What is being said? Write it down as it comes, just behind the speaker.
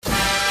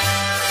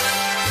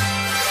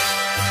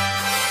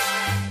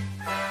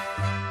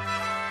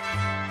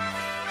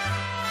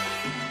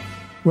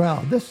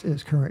Well, this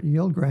is Current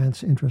Yield,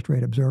 Grant's interest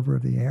rate observer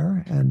of the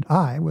air, and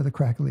I, with a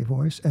crackly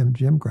voice, am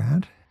Jim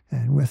Grant.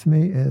 And with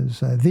me is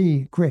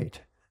the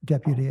great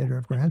deputy editor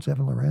of Grant's,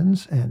 Evan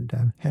Lorenz,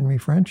 and Henry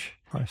French,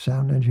 our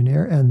sound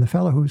engineer, and the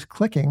fellow who's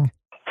clicking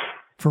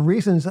for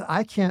reasons that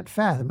I can't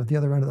fathom at the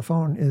other end of the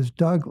phone is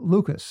Doug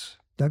Lucas,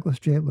 Douglas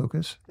J.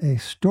 Lucas, a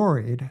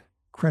storied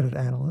credit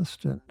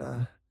analyst and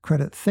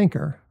credit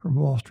thinker from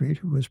Wall Street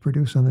who has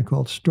produced something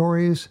called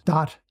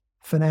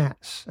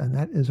Stories.Finance. And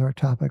that is our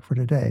topic for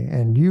today.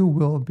 And you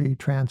will be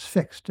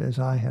transfixed as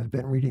I have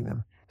been reading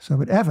them. So,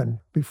 but Evan,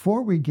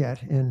 before we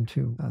get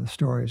into the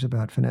stories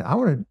about finance, I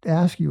want to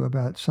ask you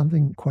about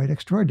something quite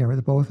extraordinary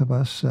that both of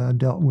us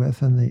dealt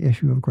with in the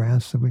issue of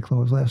Grants that we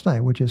closed last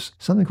night, which is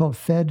something called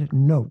Fed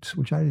notes,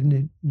 which I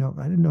didn't know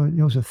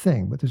it was a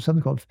thing, but there's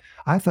something called,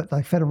 I thought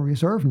like Federal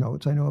Reserve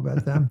notes, I know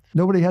about them.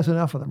 Nobody has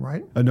enough of them,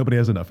 right? Nobody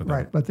has enough of them.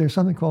 Right, but there's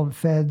something called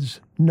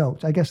Fed's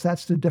notes. I guess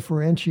that's to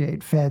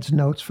differentiate Fed's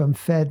notes from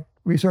Fed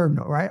Reserve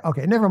note, right?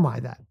 Okay, never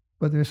mind that.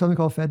 But there's something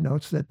called Fed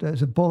Notes that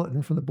is a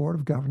bulletin from the Board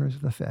of Governors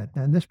of the Fed.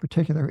 And this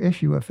particular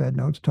issue of Fed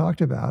Notes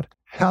talked about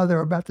how they're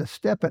about to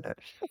step in it,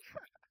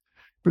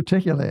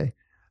 particularly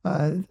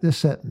this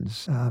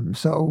sentence.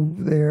 So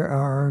they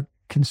are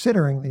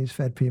considering, these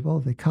Fed people,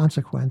 the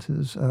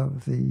consequences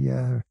of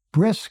the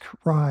brisk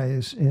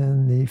rise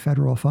in the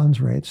federal funds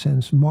rate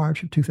since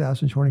March of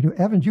 2022.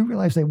 Evan, do you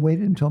realize they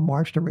waited until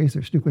March to raise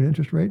their stupid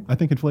interest rate? I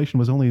think inflation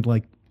was only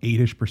like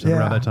 8-ish%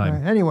 around that time.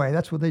 Right. Anyway,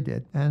 that's what they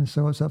did. And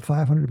so it's up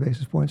 500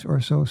 basis points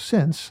or so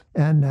since.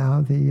 And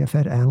now the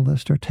Fed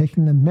analysts are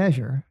taking the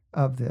measure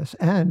of this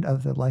and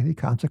of the likely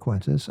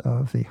consequences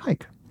of the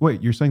hike.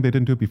 Wait, you're saying they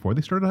didn't do it before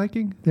they started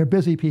hiking? They're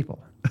busy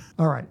people.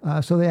 All right.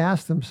 So they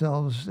asked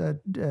themselves,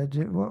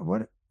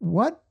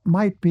 what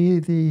might be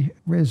the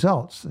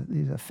results,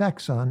 these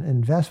effects on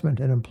investment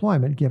and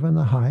employment, given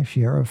the high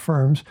share of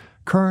firms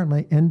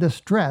currently in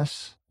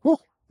distress?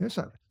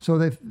 So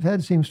the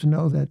Fed seems to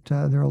know that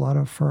there are a lot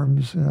of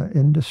firms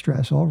in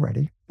distress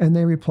already. And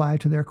they reply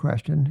to their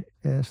question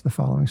as the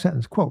following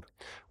sentence, quote,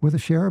 with a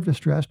share of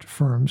distressed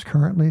firms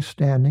currently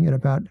standing at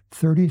about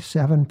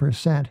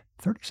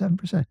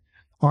 37%,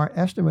 our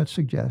estimates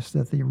suggest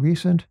that the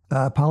recent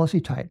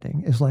policy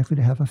tightening is likely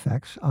to have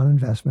effects on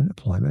investment,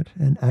 employment,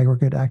 and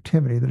aggregate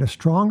activity that are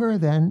stronger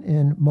than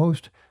in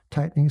most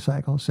tightening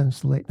cycles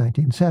since the late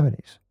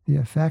 1970s. The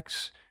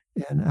effects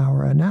in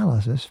our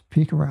analysis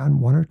peak around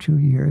 1 or 2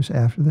 years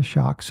after the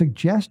shock,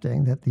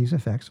 suggesting that these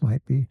effects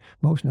might be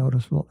most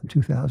noticeable in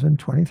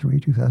 2023,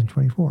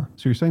 2024.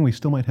 So you're saying we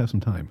still might have some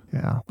time?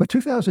 Yeah, but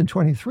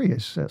 2023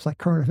 is it's like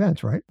current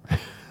events, right?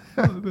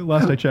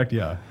 Last I checked,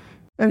 yeah.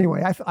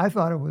 Anyway, I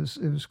thought it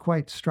was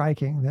quite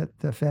striking that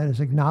the Fed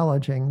is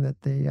acknowledging that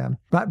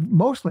but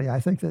mostly I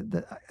think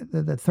that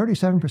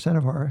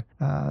 37%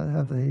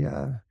 of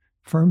the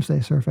firms they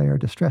survey are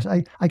distressed.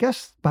 I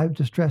guess by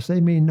distress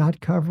they mean not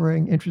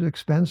covering interest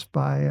expense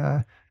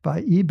by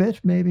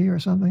EBIT maybe or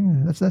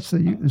something. That's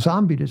the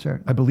zombie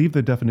distress. I believe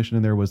the definition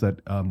in there was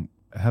that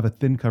have a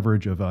thin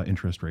coverage of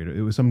interest rate.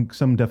 It was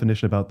some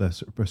definition about a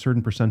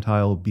certain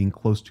percentile being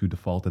close to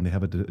default, and they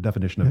have a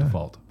definition of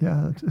default.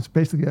 Yeah, it's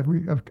basically a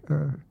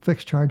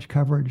fixed charge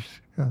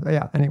coverage.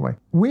 Anyway.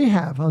 We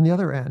have on the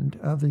other end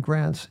of the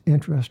Grant's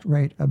Interest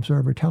Rate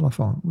Observer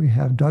telephone, we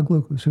have Doug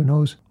Lucas, who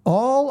knows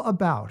all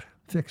about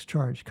fixed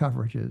charge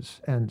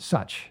coverages and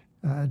such.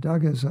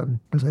 Doug is,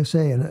 as I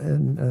say,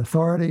 an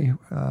authority,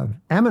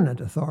 eminent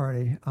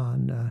authority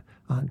on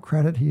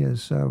credit. He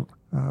has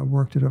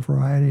worked at a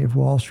variety of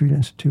Wall Street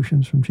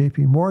institutions, from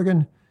J.P.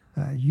 Morgan,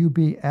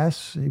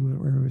 UBS. He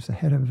was the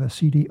head of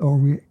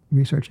CDO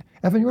research.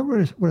 Evan, you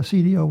remember what a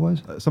CDO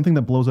was? Something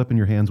that blows up in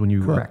your hands when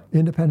you... Correct.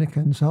 Independent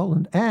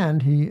consultant.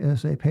 And he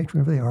is a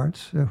patron of the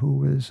arts,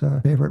 whose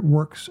favorite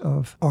works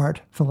of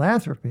art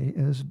philanthropy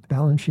is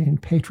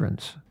Balanchine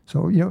patrons.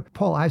 So,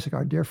 Paul Isaac,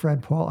 our dear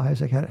friend Paul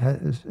Isaac,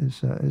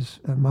 his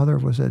mother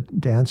was a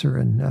dancer,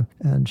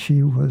 and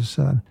she was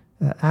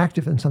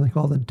active in something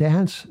called the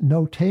Dance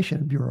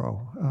Notation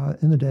Bureau.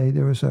 In the day,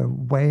 there was a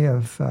way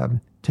of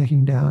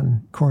taking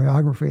down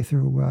choreography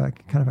through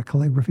kind of a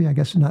calligraphy, I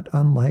guess not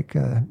unlike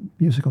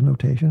musical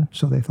notation,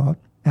 so they thought.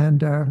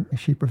 And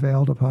she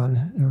prevailed upon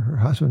her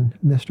husband,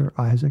 Mr.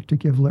 Isaac, to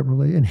give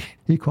liberally, and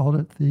he called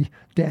it the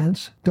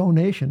Dance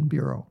Donation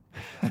Bureau.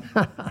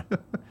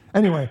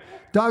 Anyway,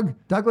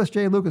 Douglas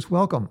J. Lucas,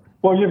 welcome.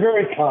 Well, you're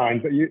very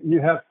kind, but you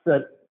have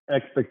set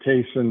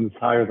expectations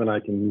higher than I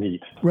can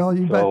meet. Well,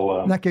 in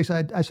that case,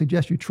 I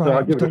suggest you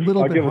try just a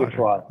little bit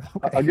harder.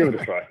 I'll give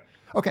it a try.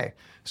 Okay.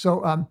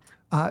 So,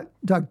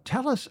 Doug,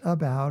 tell us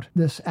about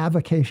this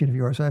avocation of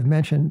yours. I've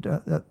mentioned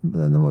in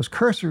the most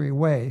cursory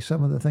way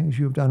some of the things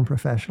you've done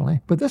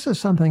professionally, but this is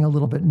something a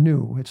little bit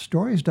new. It's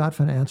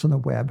Stories.Finance on the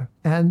web,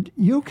 and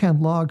you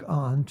can log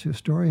on to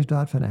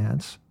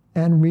Stories.Finance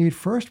and read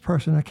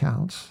first-person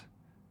accounts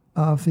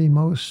of the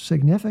most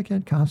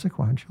significant,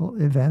 consequential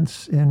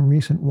events in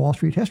recent Wall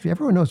Street history.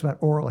 Everyone knows about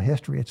oral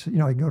history. It's,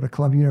 you go to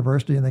Columbia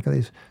University and they got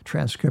these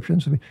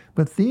transcriptions.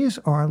 But these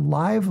are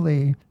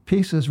lively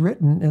pieces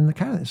written in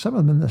the some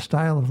of them in the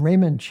style of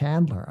Raymond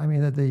Chandler. I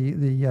mean,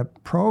 the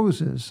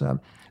prose is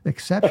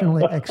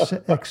exceptionally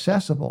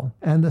accessible,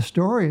 and the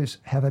stories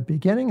have a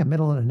beginning, a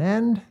middle, and an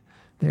end.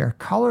 They are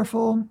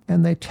colorful,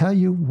 and they tell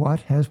you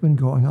what has been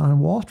going on in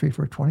Wall Street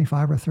for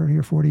 25 or 30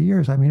 or 40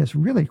 years. I mean, it's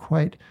really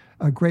quite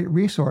a great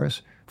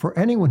resource for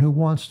anyone who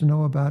wants to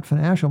know about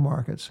financial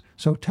markets.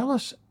 So tell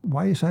us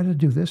why you decided to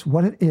do this,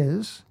 what it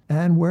is,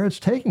 and where it's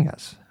taking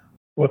us.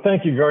 Well,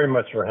 thank you very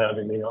much for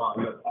having me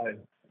on.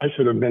 I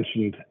should have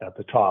mentioned at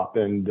the top,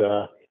 and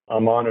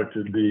I'm honored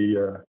to be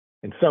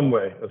in some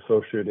way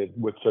associated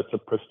with such a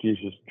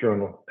prestigious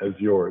journal as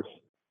yours.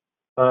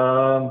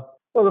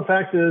 Well, the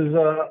fact is,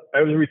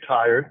 I was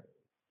retired,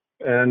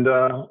 and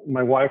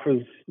my wife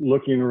was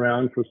looking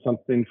around for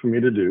something for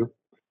me to do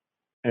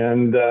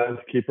and to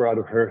keep her out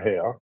of her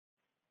hair.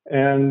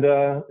 And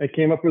I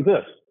came up with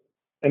this.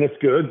 And it's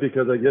good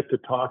because I get to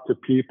talk to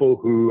people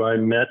who I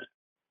met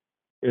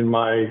in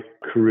my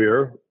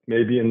career,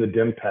 maybe in the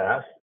dim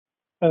past.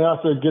 And I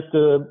also get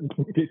to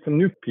meet some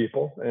new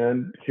people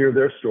and hear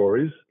their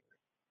stories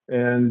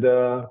and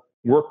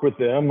work with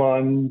them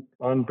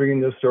on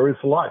bringing their stories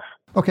to life.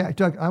 Okay,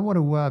 Doug, I want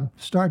to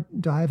start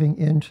diving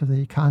into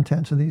the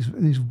contents of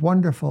these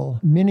wonderful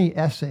mini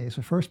essays,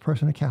 the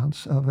first-person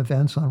accounts of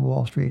events on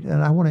Wall Street.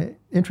 And I want to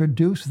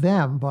introduce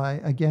them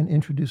by, again,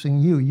 introducing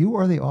you. You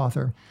are the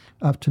author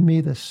of, to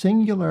me, the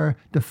singular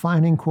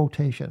defining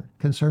quotation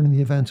concerning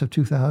the events of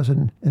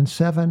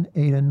 2007,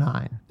 8, and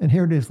 9. And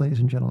here it is,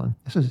 ladies and gentlemen.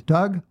 This is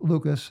Doug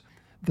Lucas.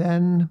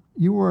 Then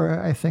you were,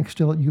 I think,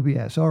 still at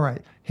UBS. All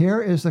right,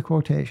 here is the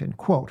quotation.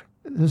 Quote,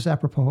 this is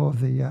apropos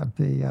of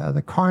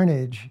the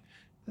carnage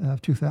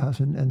of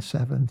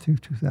 2007 through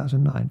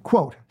 2009.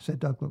 Quote, said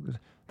Doug Lucas,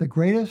 the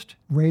greatest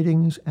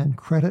ratings and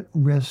credit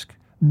risk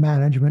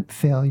management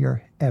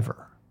failure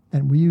ever.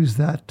 And we use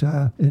that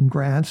in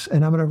grants.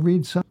 And I'm going to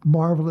read some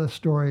marvelous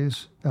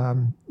stories.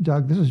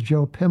 Doug, this is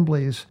Joe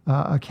Pimbley's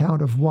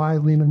account of why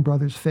Lehman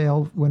Brothers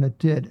failed when it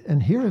did.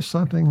 And here is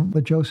something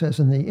that Joe says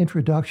in the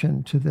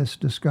introduction to this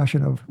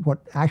discussion of what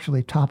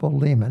actually toppled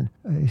Lehman.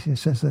 He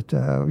says that,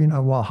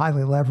 while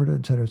highly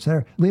leveraged, et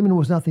cetera, Lehman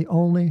was not the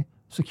only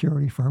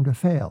security firm to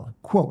fail.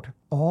 Quote,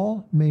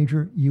 all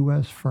major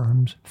U.S.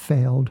 firms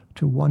failed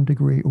to one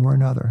degree or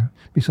another.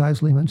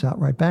 Besides Lehman's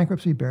outright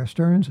bankruptcy, Bear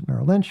Stearns and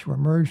Merrill Lynch were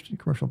merged in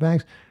commercial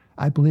banks.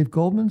 I believe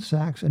Goldman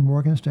Sachs and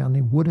Morgan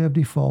Stanley would have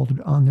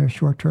defaulted on their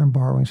short-term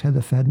borrowings had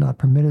the Fed not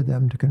permitted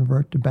them to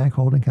convert to bank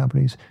holding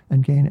companies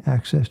and gain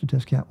access to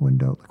discount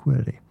window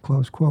liquidity.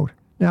 Close quote.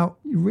 Now,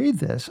 you read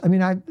this. I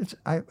mean, I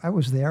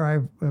was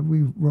there.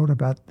 We wrote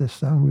about this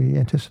song. We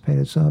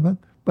anticipated some of it.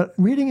 But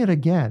reading it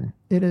again,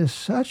 it is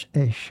such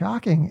a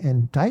shocking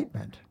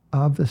indictment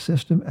of the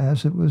system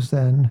as it was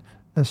then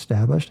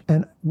established.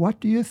 And what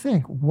do you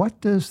think?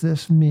 What does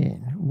this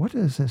mean? What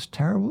does this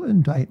terrible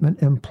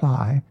indictment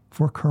imply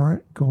for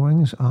current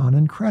goings on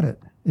in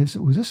credit?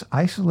 Was this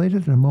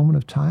isolated in a moment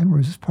of time, or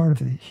is this part of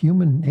the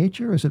human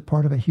nature? Is it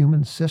part of a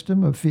human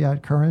system of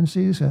fiat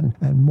currencies and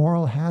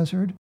moral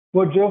hazard?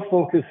 Well, Joe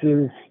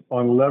focuses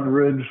on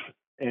leverage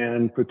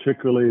and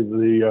particularly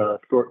the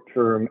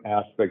short-term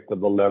aspect of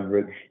the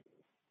leverage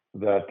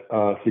that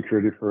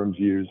security firms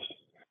use,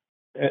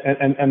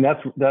 and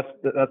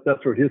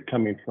that's where he's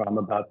coming from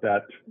about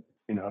that,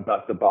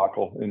 about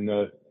debacle in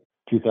the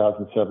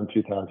 2007,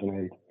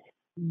 2008.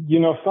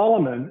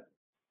 Solomon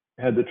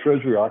had the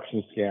Treasury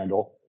auction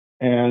scandal,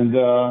 and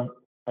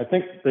I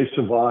think they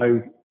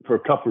survived for a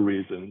couple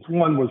reasons.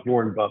 One was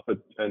Warren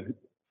Buffett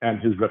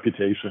and his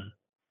reputation.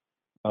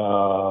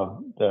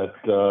 That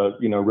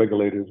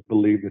regulators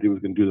believed that he was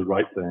going to do the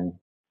right thing,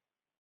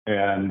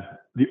 and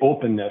the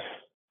openness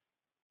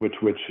with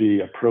which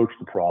he approached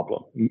the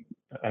problem.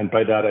 And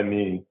by that I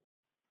mean,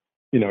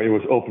 it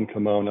was open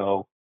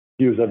kimono.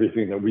 Here's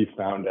everything that we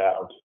found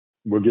out.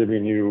 We're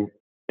giving you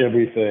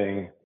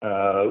everything.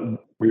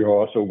 We are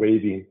also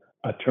waiving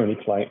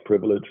attorney-client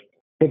privilege.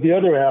 But the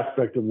other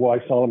aspect of why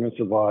Solomon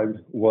survived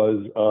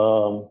was,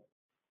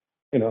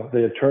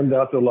 they had termed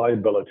out their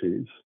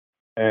liabilities.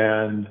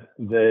 And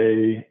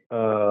they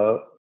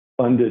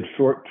funded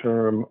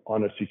short-term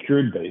on a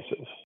secured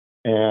basis.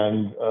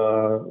 And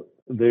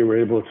they were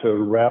able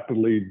to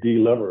rapidly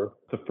delever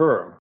the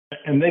firm.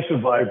 And they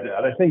survived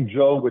that. I think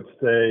Joe would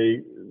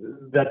say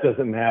that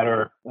doesn't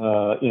matter.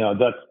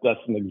 That's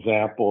an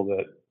example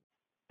that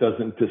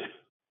doesn't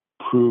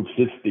disprove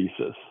his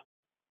thesis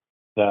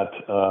that,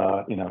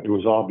 it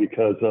was all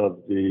because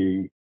of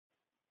the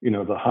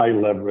high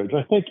leverage.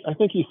 I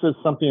think he said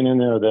something in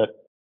there that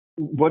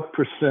what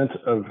percent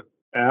of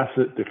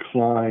asset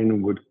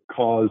decline would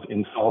cause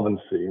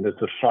insolvency? And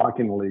it's a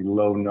shockingly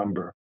low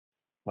number,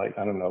 like,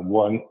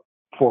 4%.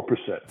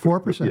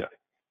 4%.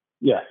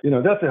 Yeah.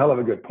 That's a hell of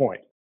a good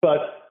point. But,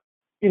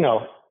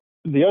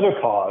 the other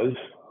cause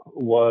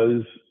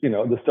was,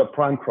 the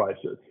subprime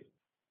crisis.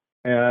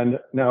 And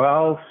now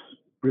I'll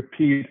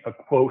repeat a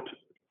quote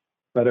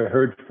that I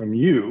heard from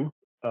you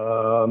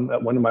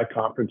at one of my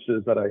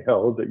conferences that I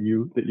held that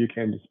you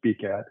came to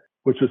speak at,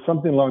 which was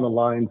something along the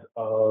lines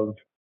of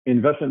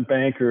investment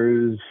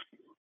bankers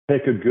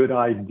take a good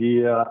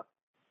idea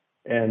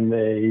and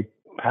they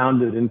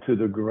pound it into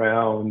the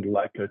ground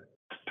like a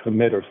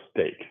tomato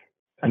steak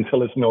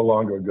until it's no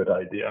longer a good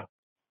idea.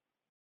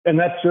 And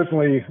that's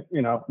certainly,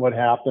 what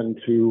happened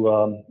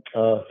to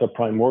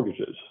subprime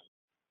mortgages.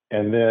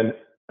 And then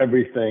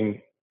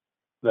everything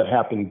that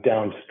happened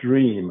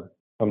downstream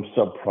from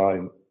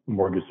subprime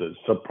mortgages,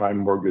 subprime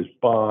mortgage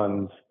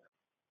bonds,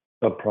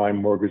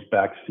 subprime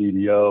mortgage-backed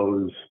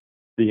CDOs,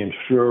 the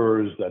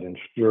insurers that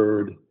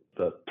insured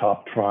the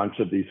top tranche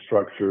of these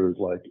structures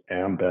like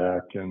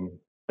AMBAC and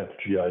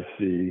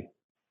FGIC,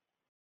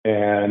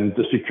 and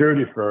the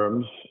security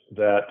firms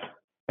that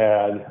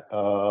had,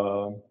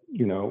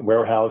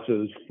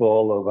 warehouses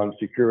full of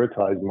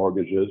unsecuritized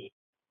mortgages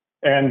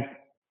and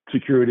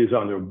securities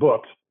on their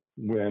books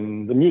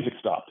when the music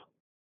stopped.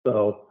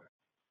 So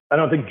I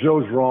don't think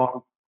Joe's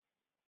wrong,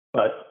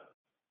 but,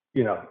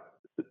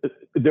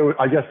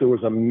 I guess there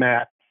was a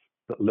match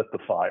that lit the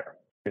fire.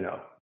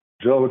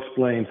 Joe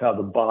explains how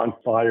the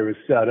bonfire is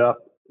set up,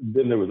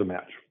 then there was a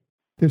match.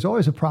 There's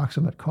always a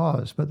proximate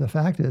cause, but the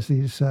fact is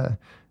it sounds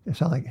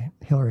like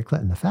Hillary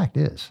Clinton. The fact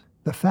is,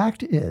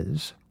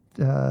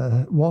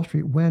 Wall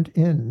Street went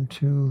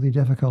into the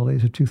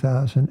difficulties of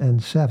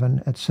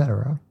 2007, et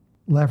cetera,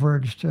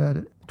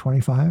 leveraged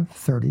 25,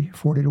 30,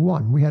 40 to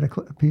 1. We had a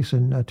piece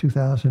in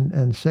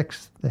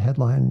 2006, the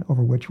headline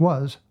over which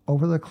was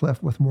 "Over the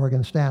Cliff with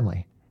Morgan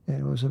Stanley." And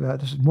it was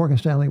about Morgan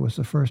Stanley was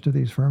the first of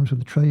these firms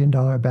with $1 trillion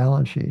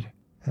balance sheet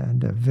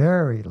and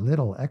very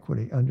little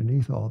equity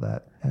underneath all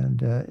that.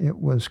 And it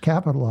was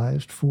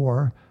capitalized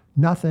for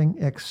nothing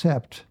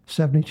except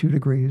 72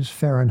 degrees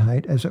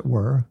Fahrenheit, as it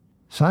were,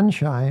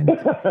 sunshine,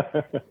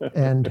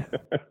 and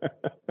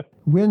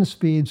wind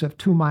speeds of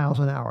 2 miles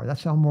an hour.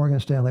 That's how Morgan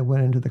Stanley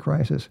went into the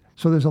crisis.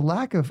 So there's a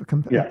lack of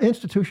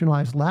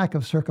institutionalized lack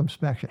of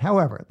circumspection.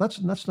 However,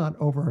 let's not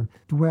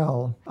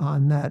overdwell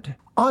on that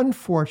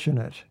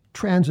unfortunate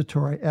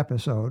transitory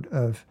episode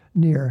of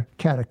near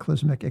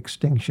cataclysmic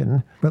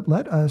extinction, but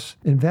let us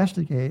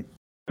investigate.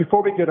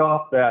 Before we get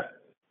off that,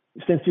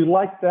 since you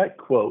like that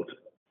quote,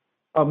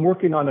 I'm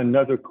working on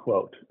another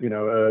quote,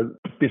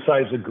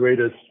 besides the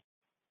greatest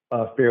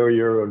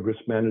failure of risk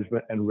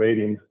management and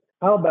ratings.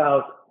 How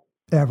about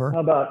ever?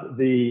 How about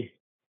the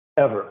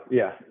ever?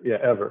 Yeah,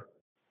 ever.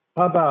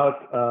 How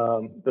about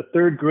the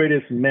third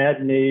greatest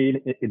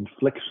man-made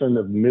infliction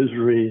of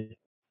misery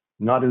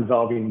not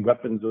involving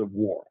weapons of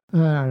war? I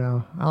don't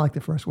know. I like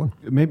the first one.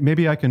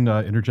 Maybe I can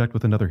interject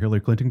with another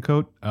Hillary Clinton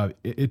quote.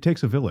 It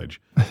takes a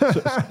village.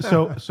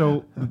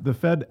 So the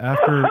Fed,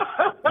 after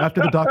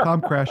the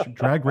dot-com crash,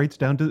 dragged rates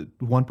down to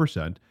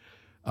 1%.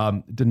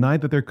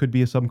 Denied that there could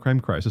be a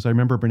subprime crisis. I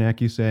remember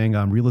Bernanke saying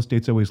real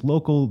estate's always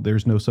local,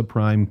 there's no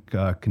subprime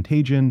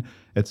contagion,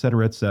 et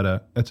cetera, et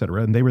cetera, et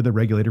cetera. And they were the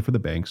regulator for the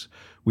banks.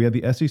 We had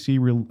the SEC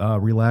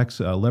relax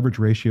leverage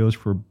ratios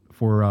for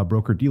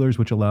broker dealers,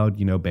 which allowed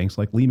banks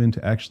like Lehman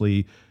to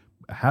actually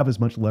have as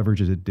much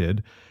leverage as it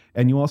did.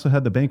 And you also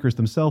had the bankers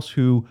themselves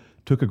who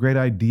took a great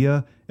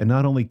idea and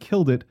not only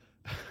killed it,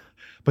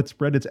 but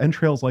spread its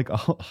entrails like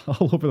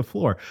all over the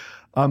floor.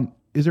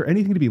 Is there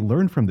anything to be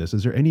learned from this?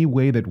 Is there any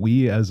way that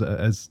we, as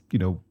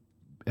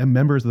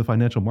members of the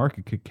financial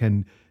market,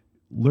 can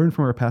learn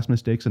from our past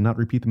mistakes and not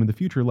repeat them in the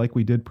future, like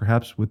we did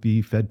perhaps with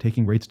the Fed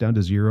taking rates down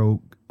to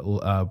zero,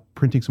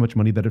 printing so much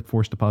money that it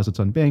forced deposits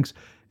on banks,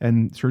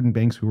 and certain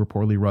banks who were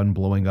poorly run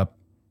blowing up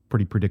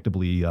pretty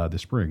predictably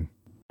this spring?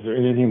 Is there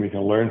anything we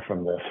can learn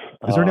from this?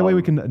 Is there any way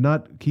we can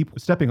not keep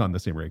stepping on the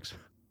same rakes?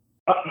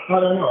 I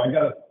don't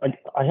know.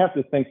 I have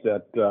to think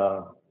that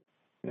a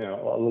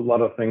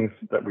lot of things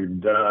that we've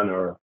done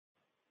are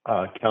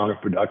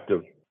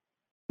counterproductive.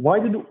 Why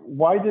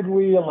did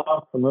we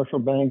allow commercial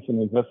banks and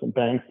investment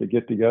banks to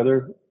get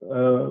together?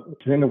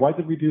 Why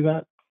did we do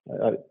that?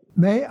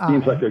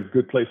 Seems like a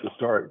good place to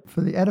start.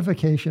 For the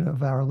edification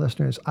of our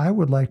listeners, I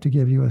would like to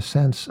give you a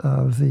sense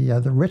of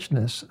the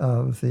richness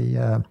of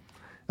the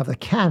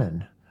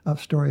canon of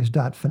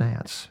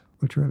Stories.Finance,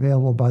 which are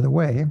available, by the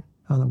way,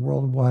 on the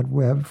World Wide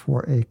Web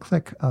for a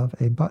click of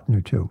a button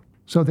or two.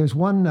 So there's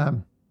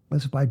one.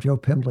 This is by Joe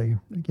Pimbley,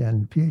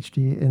 again,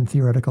 PhD in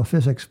theoretical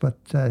physics, but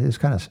is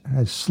kind of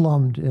has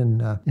slummed in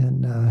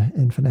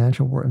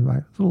financial work.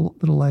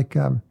 Little like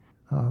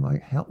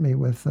help me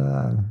with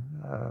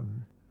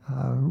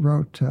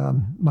wrote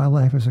My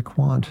Life as a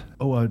Quant.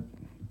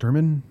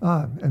 Derman?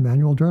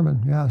 Emmanuel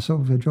Derman, yeah.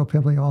 So Joe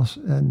Pimbley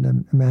also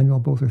and Emmanuel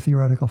both are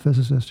theoretical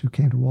physicists who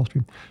came to Wall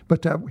Street.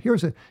 But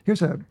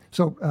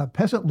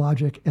peasant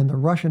logic and the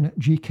Russian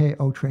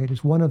GKO trade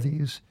is one of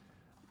these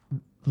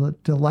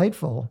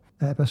delightful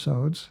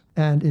episodes,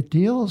 and it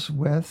deals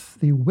with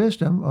the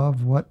wisdom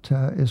of what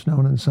is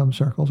known in some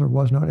circles, or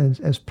was known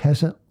as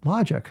peasant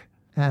logic.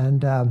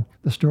 And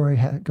the story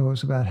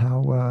goes about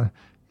how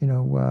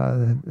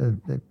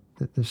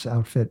this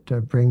outfit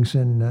brings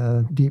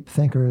in deep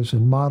thinkers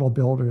and model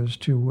builders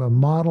to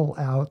model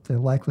out the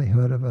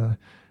likelihood of a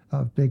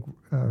big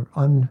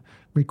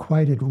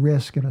unrequited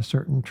risk in a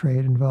certain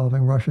trade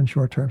involving Russian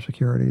short-term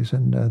securities,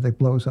 and they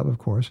blows up, of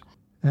course.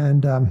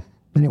 And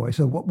anyway,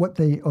 so what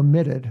they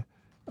omitted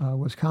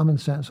was common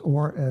sense,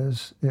 or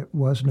as it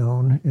was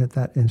known at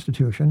that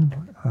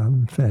institution,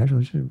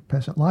 financial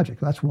peasant logic.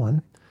 That's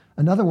one.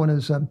 Another one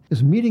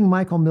is meeting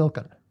Michael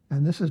Milken.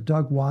 And this is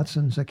Doug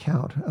Watson's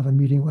account of a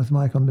meeting with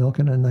Michael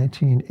Milken in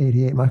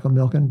 1988. Michael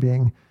Milken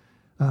being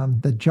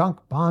the junk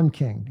bond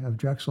king of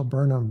Drexel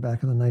Burnham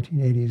back in the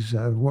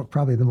 1980s,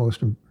 probably the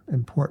most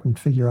important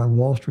figure on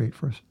Wall Street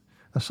for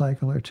a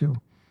cycle or two.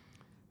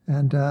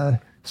 And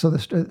so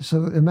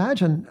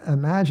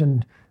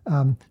imagine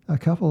a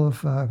couple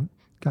of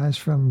guys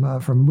from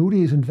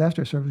Moody's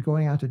Investor Service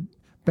going out to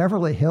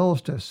Beverly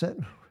Hills to sit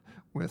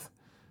with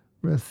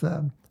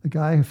the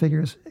guy who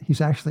figures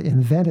he's actually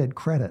invented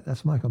credit.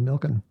 That's Michael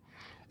Milken.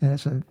 And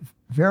it's a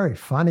very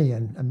funny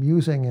and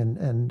amusing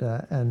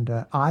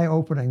and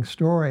eye-opening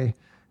story.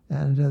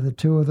 And the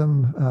two of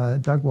them,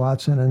 Doug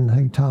Watson and I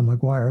think Tom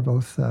McGuire,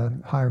 both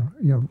high,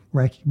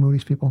 ranking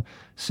Moody's people,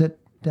 sit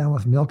down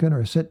with Milken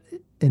or sit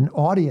in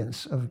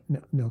audience of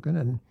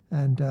Milken,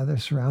 and they're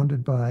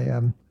surrounded by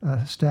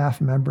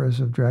staff members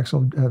of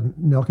Drexel.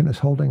 Milken is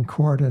holding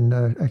court and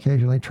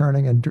occasionally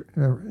turning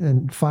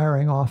and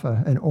firing off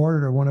an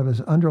order to one of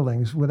his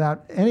underlings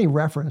without any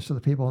reference to the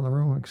people in the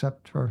room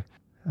except for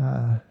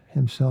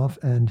himself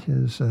and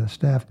his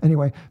staff.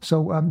 Anyway,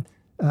 so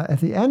at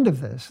the end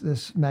of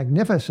this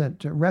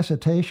magnificent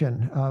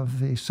recitation of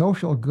the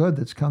social good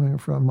that's coming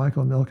from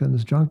Michael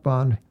Milken's junk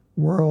bond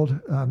world,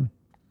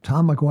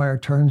 Tom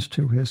McGuire turns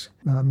to his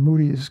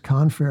Moody's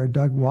confrere,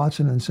 Doug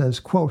Watson, and says,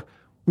 quote,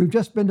 "We've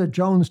just been to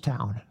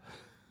Jonestown."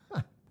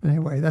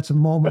 Anyway, that's a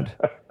moment.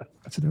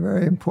 It's a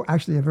very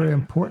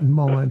important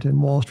moment in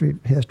Wall Street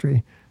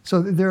history.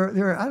 So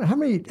there are how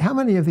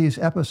many of these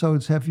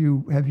episodes have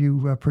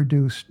you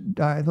produced?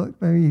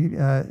 Maybe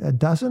a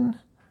dozen,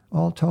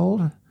 all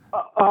told.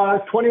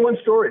 21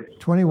 stories.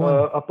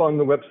 21 up on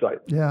the website.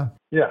 Yeah.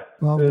 Yeah.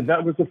 Well,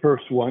 that was the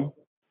first one.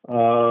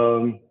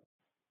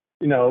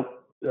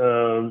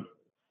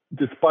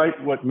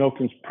 Despite what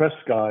Milken's press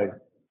guy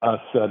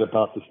said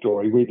about the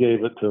story, we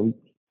gave it to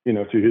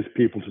his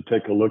people to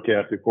take a look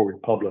at before we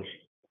published.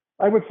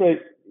 I would say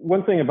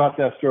one thing about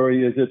that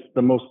story is it's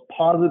the most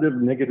positive,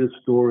 negative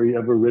story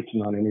ever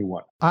written on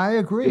anyone. I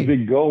agree.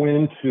 We go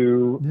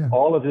into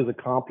all of his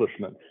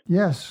accomplishments.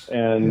 Yes.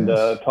 And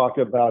talk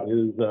about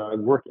his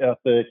work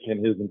ethic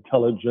and his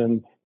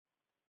intelligence.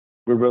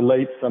 We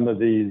relate some of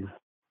these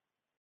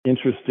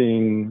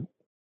interesting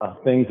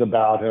things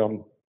about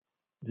him.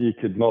 He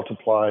could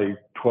multiply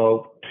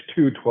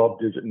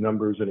 12-digit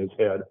numbers in his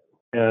head.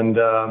 And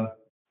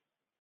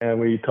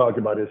we talk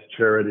about his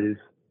charities.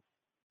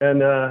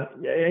 And at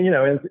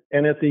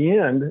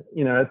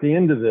the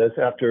end of this,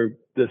 after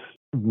this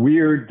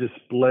weird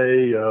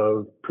display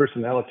of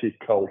personality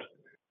cult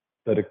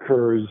that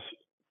occurs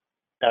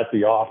at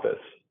the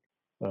office.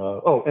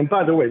 And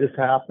by the way,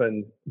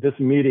 this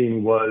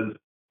meeting was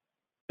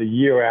the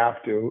year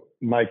after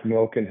Mike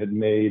Milken had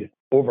made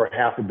over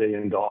 $500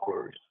 million.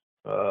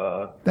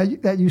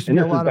 That used to be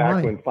a lot of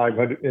money. When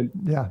 500.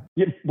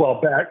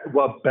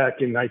 Back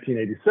in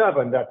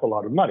 1987, that's a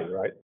lot of money,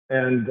 right?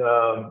 And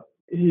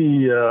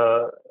he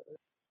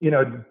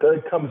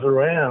comes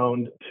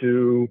around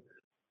to,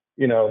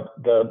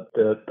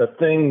 the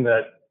thing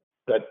that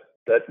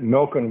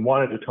Milken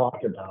wanted to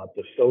talk about,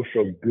 the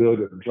social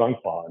good of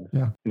junk bonds.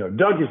 Yeah.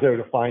 Doug was there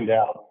to find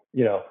out,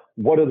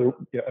 what are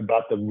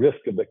about the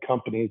risk of the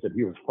companies that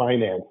he was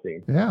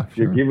financing. Yeah,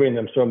 sure. You're giving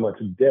them so much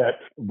debt.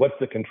 What's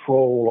the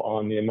control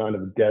on the amount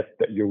of debt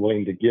that you're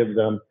willing to give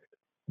them?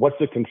 What's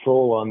the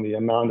control on the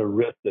amount of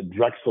risk that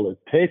Drexel is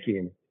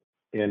taking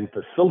in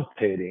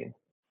facilitating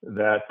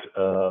that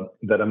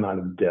amount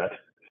of debt?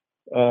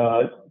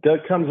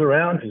 Doug comes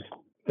around to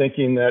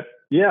thinking that,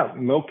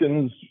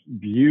 Milken's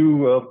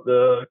view of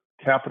the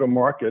capital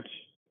markets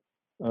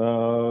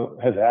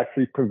has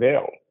actually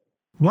prevailed.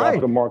 Right.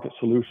 Capital market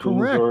solutions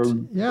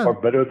are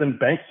better than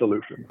bank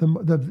solutions.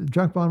 The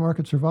junk bond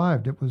market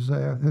survived. It was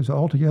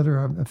altogether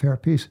a fair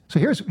piece. So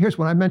here's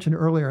what I mentioned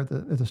earlier at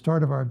the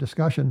start of our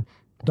discussion,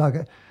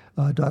 Doug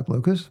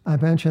Lucas. I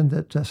mentioned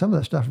that some of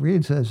the stuff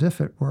reads as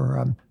if it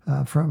were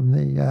from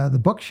the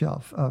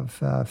bookshelf of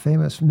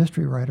famous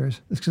mystery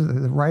writers. It's because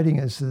the writing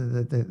is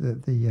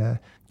the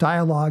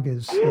dialogue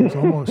is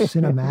almost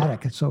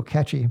cinematic. It's so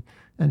catchy.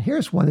 And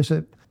here's one.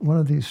 One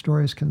of these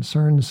stories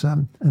concerns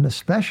an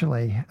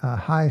especially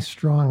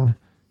high-strung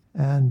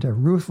and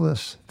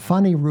ruthless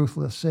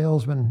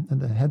salesman. And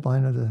the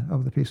headline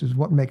of the piece is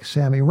 "What Makes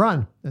Sammy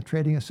Run?" The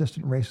trading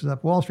assistant races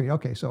up Wall Street.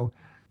 Okay, so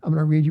I'm going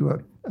to read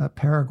you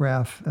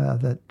paragraph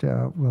that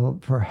will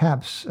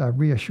perhaps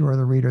reassure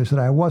the readers that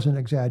I wasn't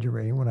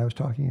exaggerating when I was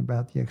talking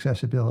about the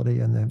accessibility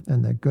and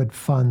the good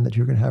fun that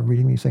you're going to have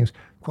reading these things.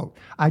 Quote,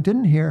 I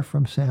didn't hear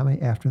from Sammy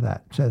after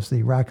that, says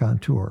the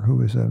raconteur,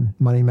 who is a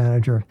money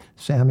manager.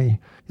 Sammy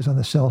is on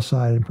the sell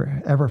side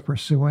and ever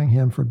pursuing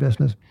him for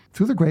business.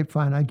 Through the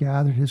grapevine, I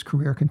gathered his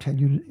career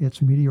continued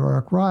its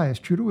meteoric rise.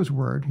 True to his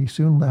word, he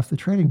soon left the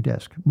trading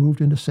desk, moved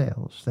into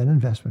sales, then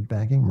investment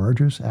banking,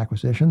 mergers,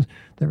 acquisitions.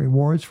 The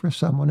rewards for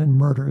someone in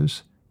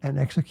murders and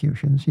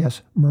executions,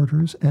 yes,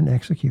 murders and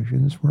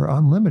executions, were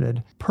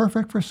unlimited,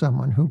 perfect for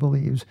someone who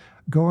believes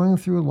going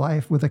through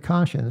life with a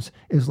conscience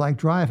is like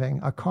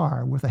driving a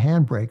car with a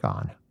handbrake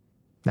on.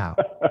 Now,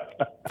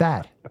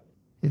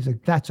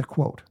 that's a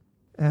quote.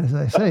 And as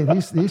I say,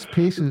 these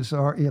pieces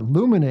are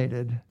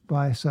illuminated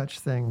by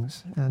such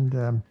things.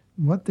 And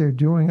what they're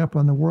doing up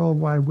on the World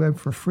Wide Web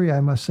for free, I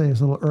must say,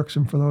 is a little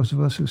irksome for those of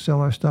us who sell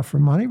our stuff for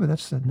money, but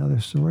that's another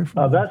story.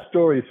 That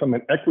story is from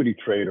an equity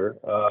trader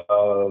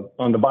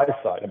on the buy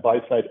side, a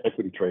buy-side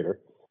equity trader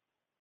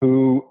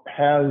who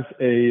has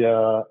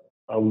a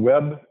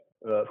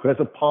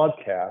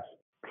podcast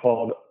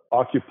called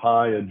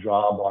Occupy a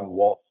Job on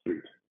Wall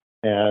Street.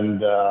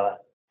 And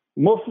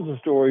most of the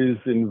stories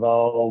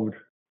involved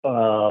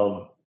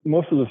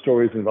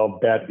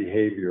bad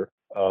behavior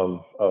of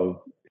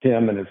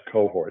him and his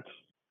cohorts.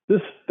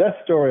 That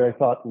story I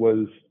thought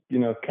was,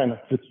 kind of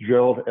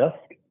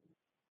Fitzgerald-esque.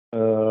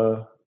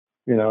 At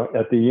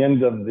the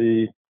end of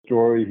the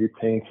story, he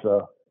paints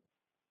a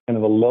kind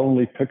of a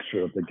lonely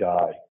picture of the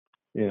guy,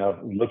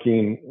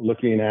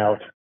 looking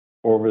out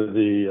over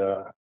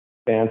the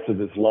expanse of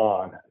his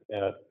lawn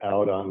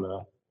out on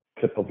the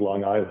tip of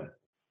Long Island.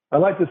 I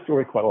like this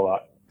story quite a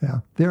lot. Yeah,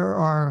 there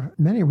are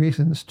many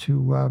reasons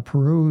to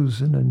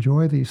peruse and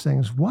enjoy these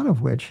things, one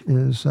of which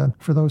is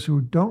for those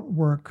who don't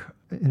work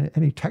in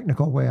any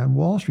technical way on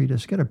Wall Street,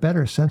 is to get a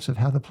better sense of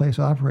how the place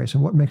operates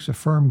and what makes a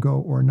firm go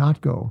or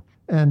not go.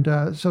 And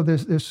so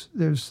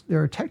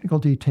there are technical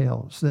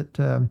details that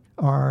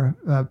are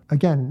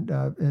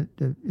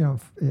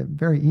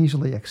very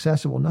easily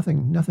accessible.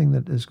 Nothing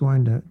that is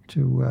going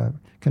to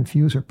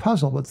confuse or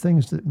puzzle, but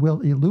things that will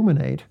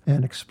illuminate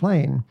and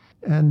explain.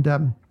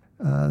 And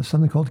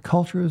something called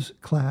Cultures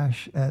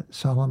Clash at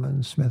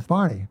Solomon Smith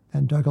Barney.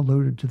 And Doug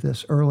alluded to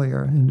this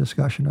earlier in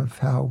discussion of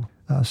how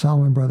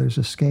Salomon Brothers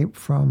escaped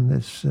from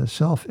this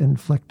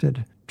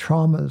self-inflicted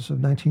traumas of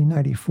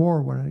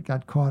 1994 when it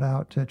got caught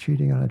out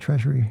cheating on a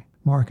Treasury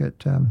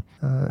market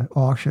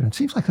auction. It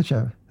seems like such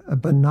a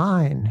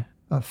benign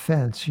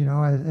offense,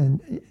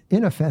 an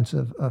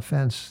inoffensive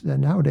offense.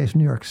 Nowadays in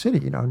New York City,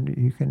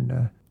 you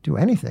can do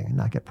anything and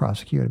not get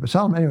prosecuted. But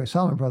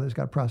Salomon Brothers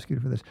got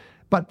prosecuted for this.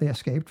 But they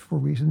escaped for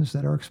reasons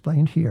that are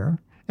explained here.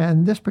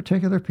 And this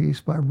particular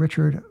piece by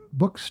Richard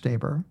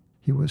Bookstaber,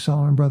 he was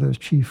Salomon Brothers'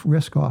 chief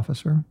risk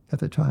officer at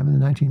the time in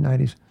the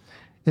 1990s.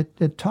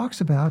 It talks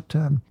about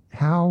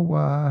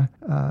how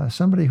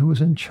somebody who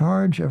was in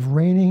charge of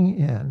reining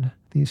in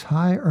these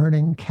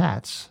high-earning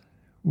cats,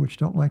 which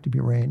don't like to be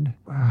reined,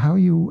 how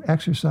you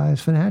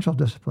exercise financial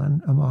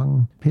discipline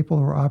among people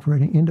who are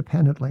operating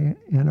independently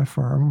in a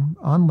firm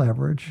on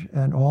leverage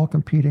and all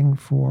competing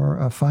for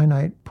a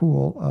finite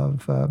pool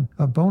of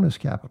bonus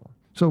capital.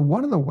 So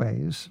one of the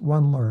ways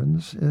one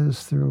learns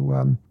is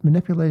through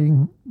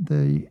manipulating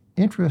the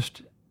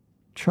interest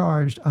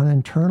charged on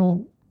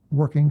internal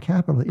working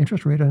capital, the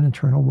interest rate on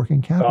internal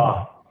working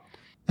capital.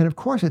 And of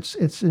course,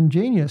 it's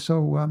ingenious.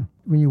 So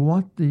when you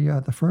want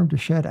the firm to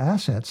shed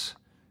assets,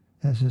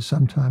 as is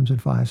sometimes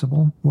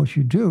advisable, what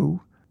you do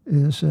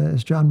is,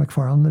 as John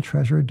McFarland, the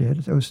treasurer,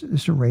 did,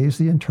 is to raise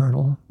the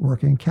internal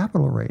working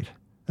capital rate.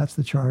 That's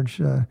the charge,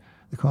 the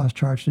cost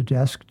charged to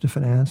desk to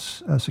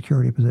finance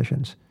security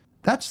positions.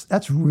 That's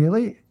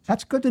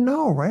good to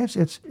know, right?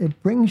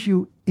 It brings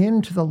you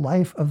into the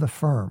life of the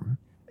firm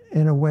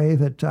in a way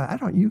that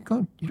you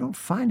don't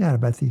find out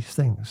about these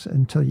things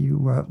until you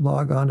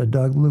log on to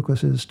Doug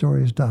Lucas's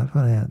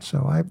Stories.Finance.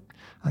 So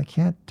I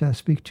can't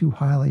speak too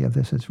highly of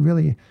this. It's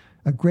really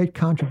a great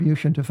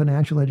contribution to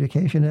financial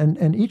education,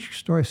 and each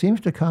story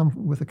seems to come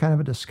with a kind of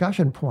a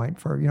discussion point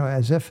for,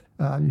 as if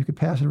you could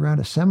pass it around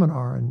a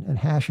seminar and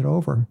hash it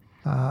over.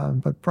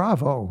 But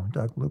bravo,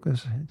 Doug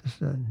Lucas.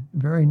 Just a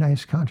very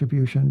nice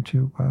contribution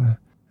to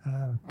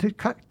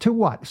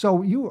what?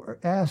 So you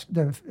asked,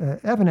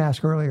 Evan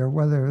asked earlier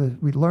whether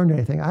we learned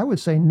anything. I would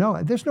say no.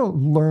 There's no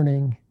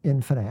learning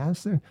in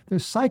finance.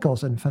 There's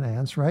cycles in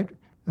finance, right?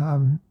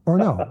 Or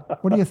no?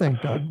 What do you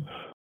think, Doug?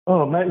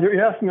 Oh, man,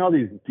 you're asking all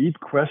these deep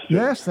questions.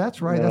 Yes,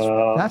 that's right.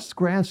 That's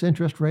Grant's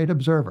Interest Rate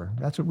Observer.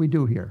 That's what we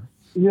do here.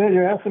 Yeah,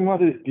 you're asking all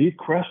these deep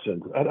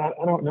questions. I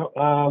don't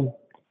know.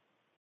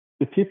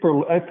 The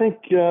people, I think,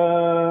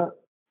 like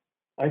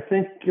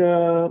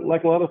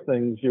a lot of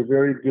things, you're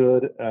very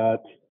good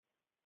at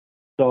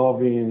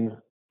solving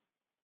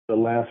the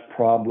last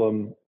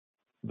problem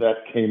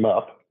that came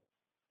up,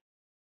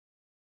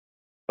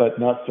 but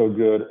not so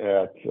good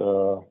at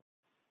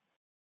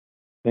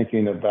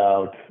thinking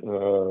about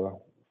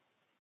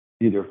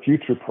either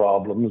future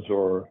problems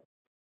or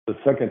the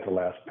second to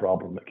last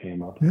problem that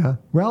came up. Yeah.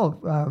 Well,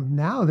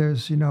 now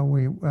there's,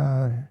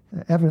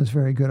 evidence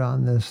very good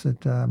on this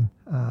that, to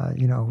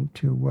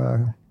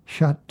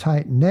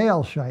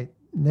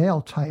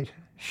nail tight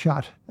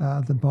shut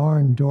the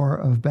barn door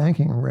of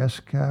banking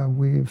risk.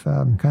 We've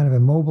kind of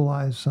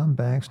immobilized some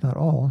banks, not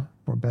all,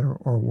 for better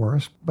or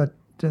worse. But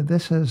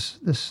this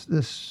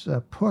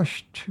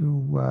push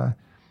to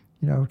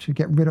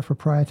get rid of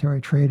proprietary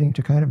trading,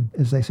 to kind of,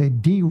 as they say,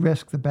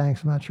 de-risk the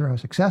banks. I'm not sure how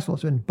successful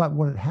it's been, but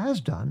what it has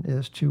done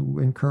is to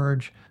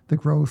encourage the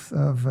growth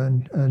of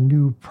a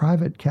new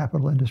private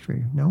capital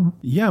industry. No?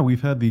 Yeah,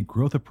 we've had the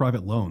growth of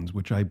private loans,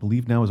 which I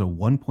believe now is a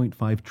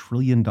 $1.5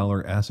 trillion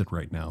asset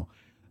right now.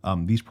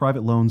 These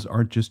private loans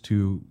aren't just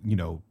to,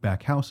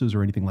 back houses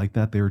or anything like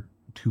that. They're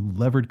to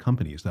levered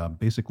companies,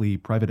 basically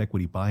private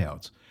equity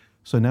buyouts.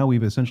 So now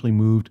we've essentially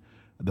moved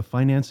the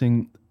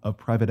financing of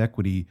private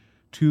equity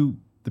to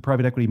the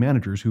private equity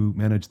managers who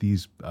manage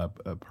these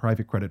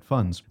private credit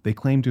funds. They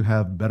claim to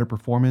have better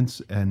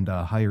performance and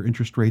higher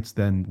interest rates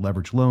than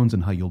leveraged loans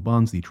and high yield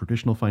bonds, the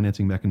traditional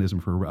financing mechanism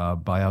for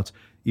buyouts,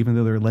 even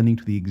though they're lending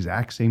to the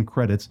exact same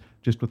credits,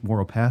 just with more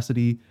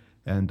opacity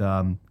and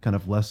kind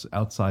of less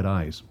outside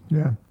eyes.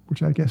 Yeah,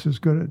 which I guess is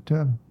good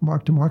at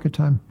mark-to-market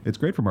time. It's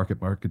great for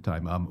market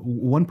time.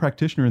 One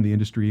practitioner in the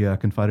industry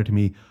confided to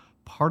me,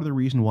 part of the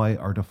reason why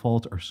our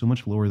defaults are so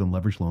much lower than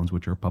leveraged loans,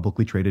 which are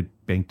publicly traded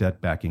bank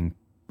debt backing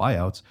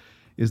buyouts,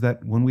 is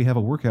that when we have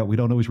a workout, we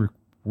don't always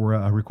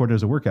record it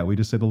as a workout. We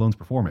just say the loan's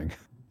performing.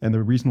 And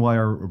the reason why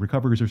our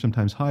recoveries are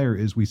sometimes higher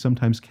is we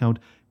sometimes count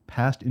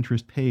past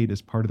interest paid as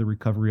part of the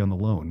recovery on the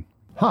loan.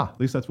 At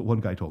least that's what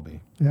one guy told me.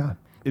 Yeah.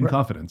 In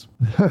confidence.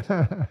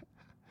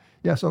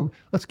 Yeah, so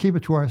let's keep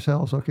it to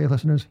ourselves, okay,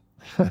 listeners?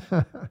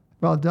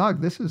 Well,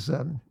 Doug, this has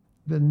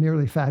been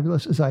nearly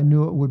fabulous, as I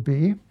knew it would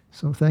be.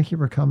 So thank you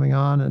for coming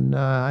on. And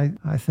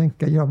I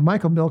think,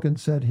 Michael Milken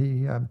said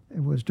he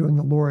was doing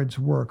the Lord's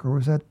work, or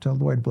was that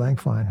Lloyd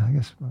Blankfein? I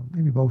guess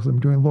maybe both of them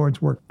doing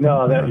Lord's work.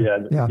 No, that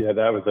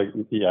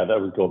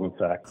was Goldman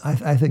Sachs.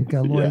 I think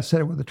Lloyd said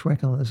it with a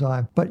twinkle in his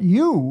eye. But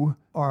you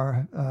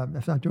are,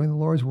 if not doing the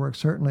Lord's work,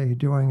 certainly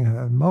doing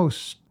a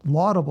most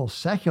laudable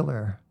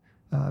secular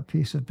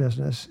piece of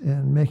business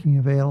in making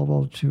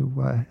available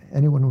to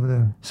anyone with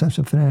a sense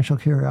of financial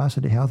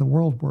curiosity how the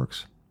world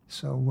works.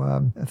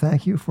 So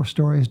thank you for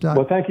Stories.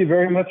 Well, thank you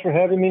very much for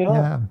having me on.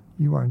 Yeah,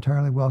 you are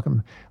entirely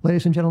welcome.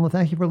 Ladies and gentlemen,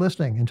 thank you for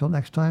listening. Until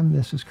next time,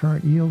 this is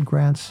Current Yield,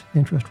 Grant's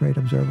Interest Rate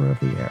Observer of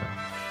the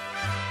Air.